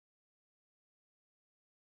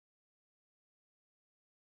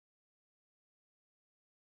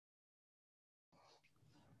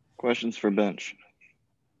Questions for bench.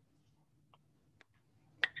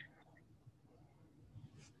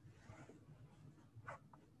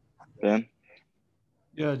 Ben?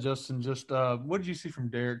 Yeah, Justin, just what did you see from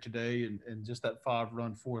Derek today and just that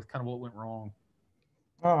 5-run fourth, kind of what went wrong?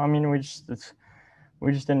 Oh, I mean, we just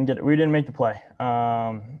didn't get it. We didn't make the play.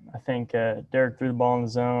 I think Derek threw the ball in the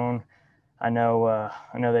zone. I know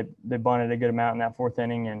they bunted a good amount in that fourth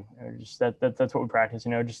inning, and just that's what we practice.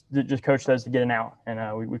 Just coach those to get an out,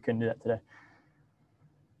 and we couldn't do that today.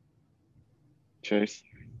 Chase?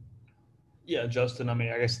 Yeah, Justin, I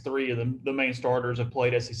mean, I guess three of the main starters have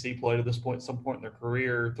played SEC play to this point, at some point in their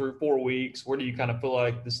career, through 4 weeks. Where do you kind of feel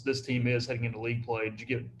like this team is heading into league play? Did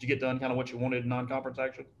you get done kind of what you wanted in non-conference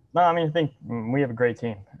action? No, I mean, I think we have a great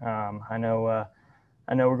team. I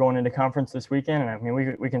know we're going into conference this weekend, and I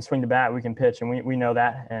mean we can swing the bat, we can pitch, and we know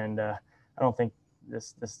that. And I don't think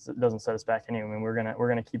this doesn't set us back anyway. I mean, we're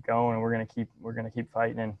gonna keep going, and we're gonna keep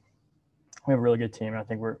fighting, and we have a really good team. And I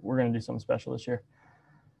think we're gonna do something special this year.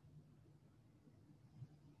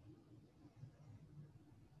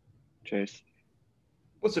 Chase?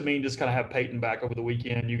 What's it mean just kind of have Peyton back over the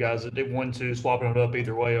weekend? You guys did 1-2, swapping it up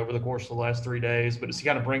either way over the course of the last 3 days, but does he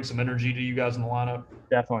kind of bring some energy to you guys in the lineup?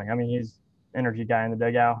 Definitely. I mean, he's energy guy in the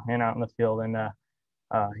dugout and out in the field, and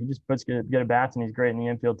he just puts good at bats, and he's great in the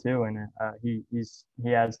infield too. And he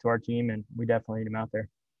adds to our team, and we definitely need him out there.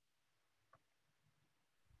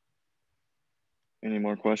 Any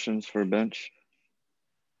more questions for bench?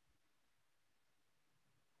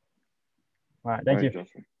 All right. Thank you.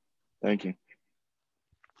 Justin. Thank you.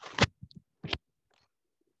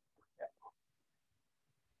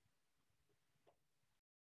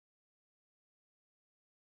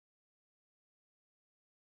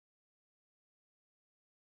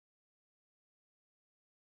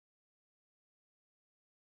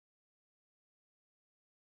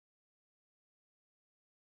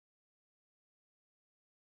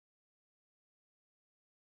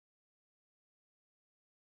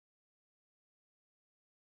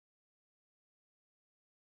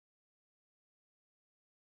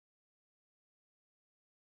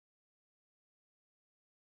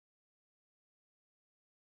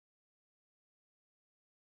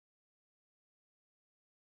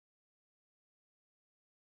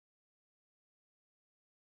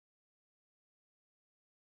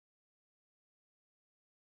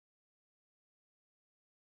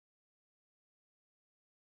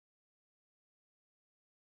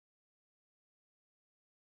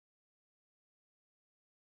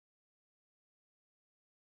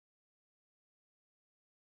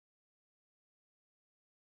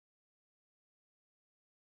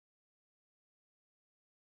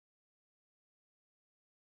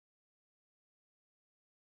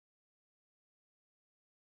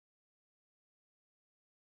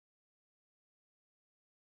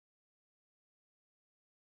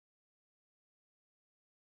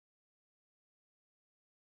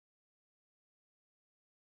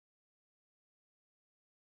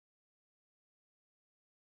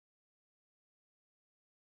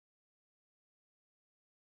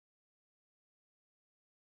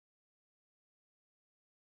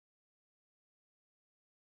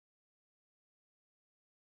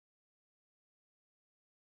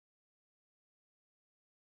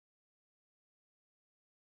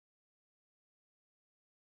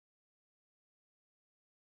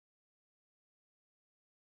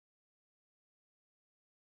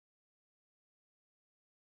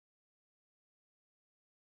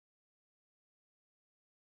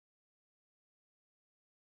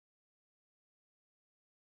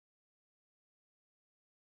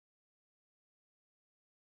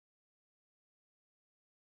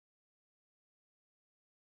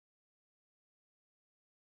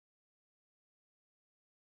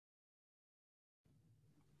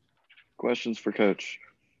 Questions for Coach.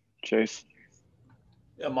 Chase?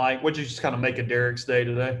 Yeah, Mike, what'd you just kind of make of Derek's day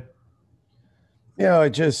today? I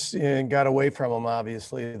just got away from him,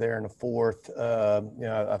 obviously, there in the fourth.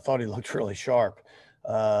 I thought he looked really sharp.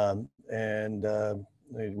 And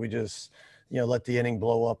we just, let the inning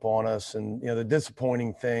blow up on us. And, the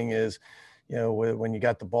disappointing thing is, when you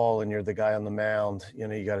got the ball and you're the guy on the mound,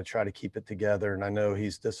 you got to try to keep it together. And I know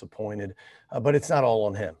he's disappointed, but it's not all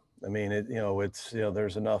on him. I mean,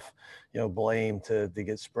 there's enough, blame to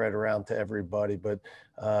get spread around to everybody. But,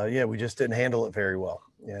 we just didn't handle it very well.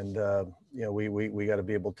 And, we got to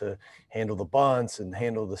be able to handle the bunts and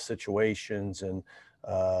handle the situations and,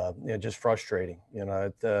 just frustrating.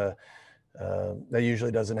 That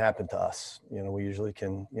usually doesn't happen to us. We usually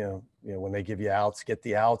can, when they give you outs, get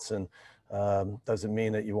the outs and Doesn't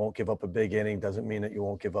mean that you won't give up a big inning, doesn't mean that you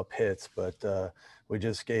won't give up hits, but we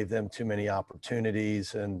just gave them too many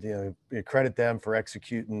opportunities. And, you credit them for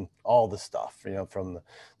executing all the stuff, from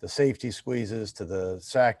the safety squeezes to the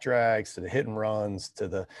sack drags to the hit and runs to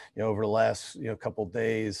the, over the last, couple of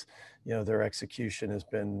days, their execution has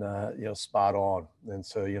been, spot on. And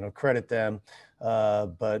so, credit them.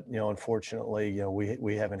 But, unfortunately,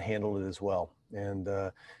 we haven't handled it as well.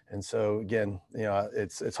 And so again,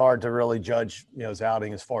 it's hard to really judge, his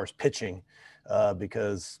outing as far as pitching,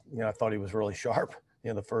 because, I thought he was really sharp,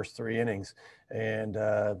 the first 3 innings. And,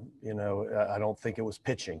 I don't think it was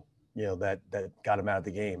pitching, that got him out of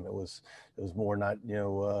the game. It was more not,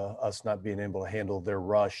 us not being able to handle their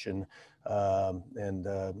rush. And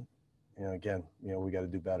again, we got to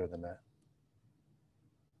do better than that.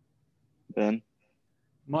 Ben?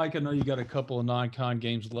 Mike, I know you got a couple of non-con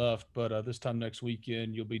games left, but this time next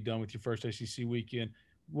weekend, you'll be done with your first ACC weekend.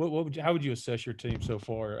 How would you assess your team so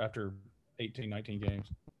far after 18, 19 games?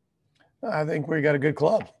 I think we got a good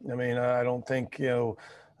club. I mean, I don't think,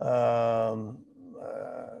 I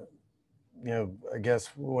guess,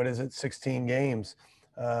 what is it, 16 games.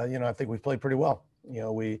 I think we've played pretty well.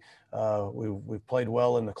 We've played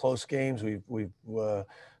well in the close games. We've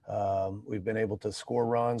been able to score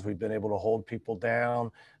runs. We've been able to hold people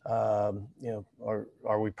down. Are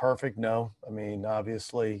we perfect? No. I mean,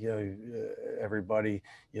 obviously, everybody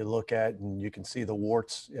you look at and you can see the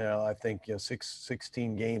warts. I think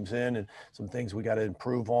 16 games in and some things we got to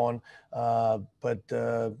improve on. But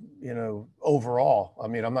overall, I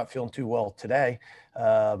mean, I'm not feeling too well today.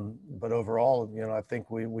 But overall, I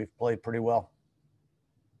think we've played pretty well.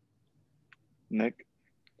 Nick?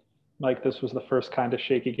 Mike, this was the first kind of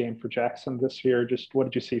shaky game for Jackson this year. Just what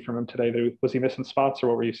did you see from him today? Was he missing spots, or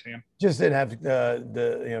what were you seeing? Just didn't have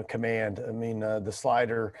the command. I mean, the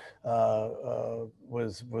slider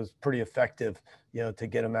was pretty effective, to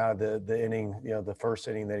get him out of the inning. The first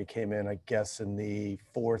inning that he came in, I guess, in the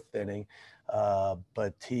 4th inning.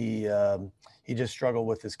 But he just struggled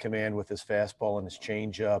with his command, with his fastball and his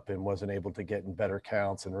changeup, and wasn't able to get in better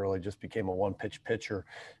counts, and really just became a one-pitch pitcher.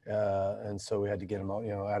 And so we had to get him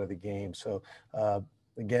out of the game. So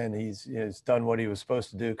again, he's done what he was supposed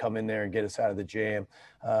to do, come in there and get us out of the jam.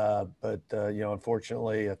 But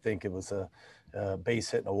unfortunately, I think it was a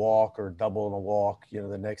base hit and a walk, or double and a walk.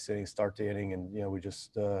 The next inning, start the inning, and we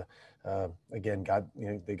just again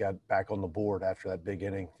they got back on the board after that big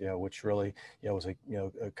inning. Which really was a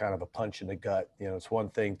kind of a punch in the gut. It's one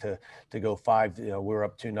thing to go 5. We were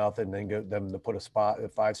up 2-0, then go them to put a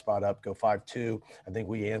 5 spot up, go 5-2. I think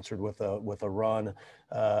we answered with a run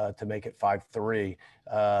to make it 5-3,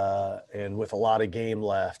 and with a lot of game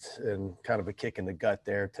left, and kind of a kick in the gut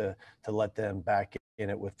there to let them back in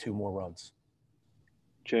it with 2 more runs.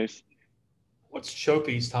 Chase? What's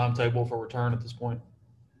Chopi's timetable for return at this point?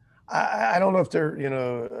 I don't know if they're,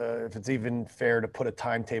 if it's even fair to put a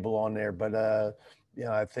timetable on there, but,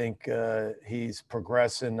 I think he's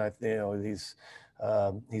progressing. He's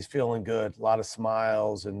feeling good, a lot of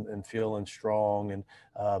smiles and feeling strong. And,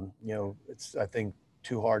 it's, I think,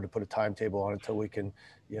 too hard to put a timetable on it until we can,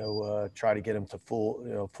 try to get him to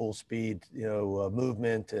full speed,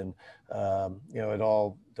 movement. And, it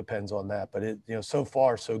all depends on that. But so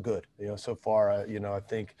far, so good. So far, I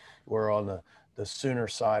think we're on the sooner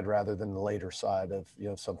side rather than the later side of,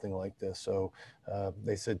 something like this. So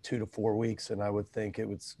they said 2 to 4 weeks, and I would think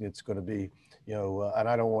it's going to be, and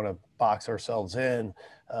I don't want to box ourselves in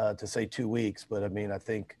to say 2 weeks, but I mean, I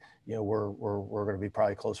think, we're going to be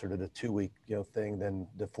probably closer to the 2 week, thing than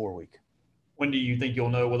the 4 week. When do you think you'll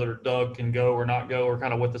know whether Doug can go or not go, or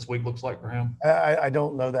kind of what this week looks like for him? I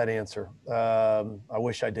don't know that answer. I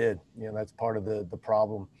wish I did. That's part of the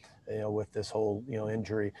problem, with this whole,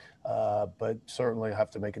 injury. But certainly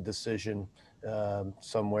have to make a decision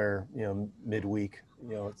somewhere, midweek,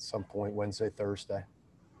 at some point, Wednesday, Thursday.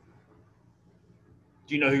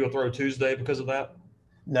 Do you know who you'll throw Tuesday because of that?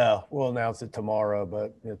 No, we'll announce it tomorrow,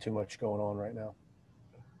 but too much going on right now.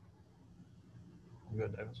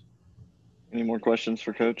 Good, Davis. Any more questions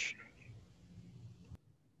for Coach?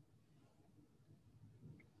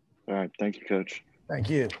 All right. Thank you, Coach. Thank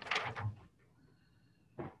you.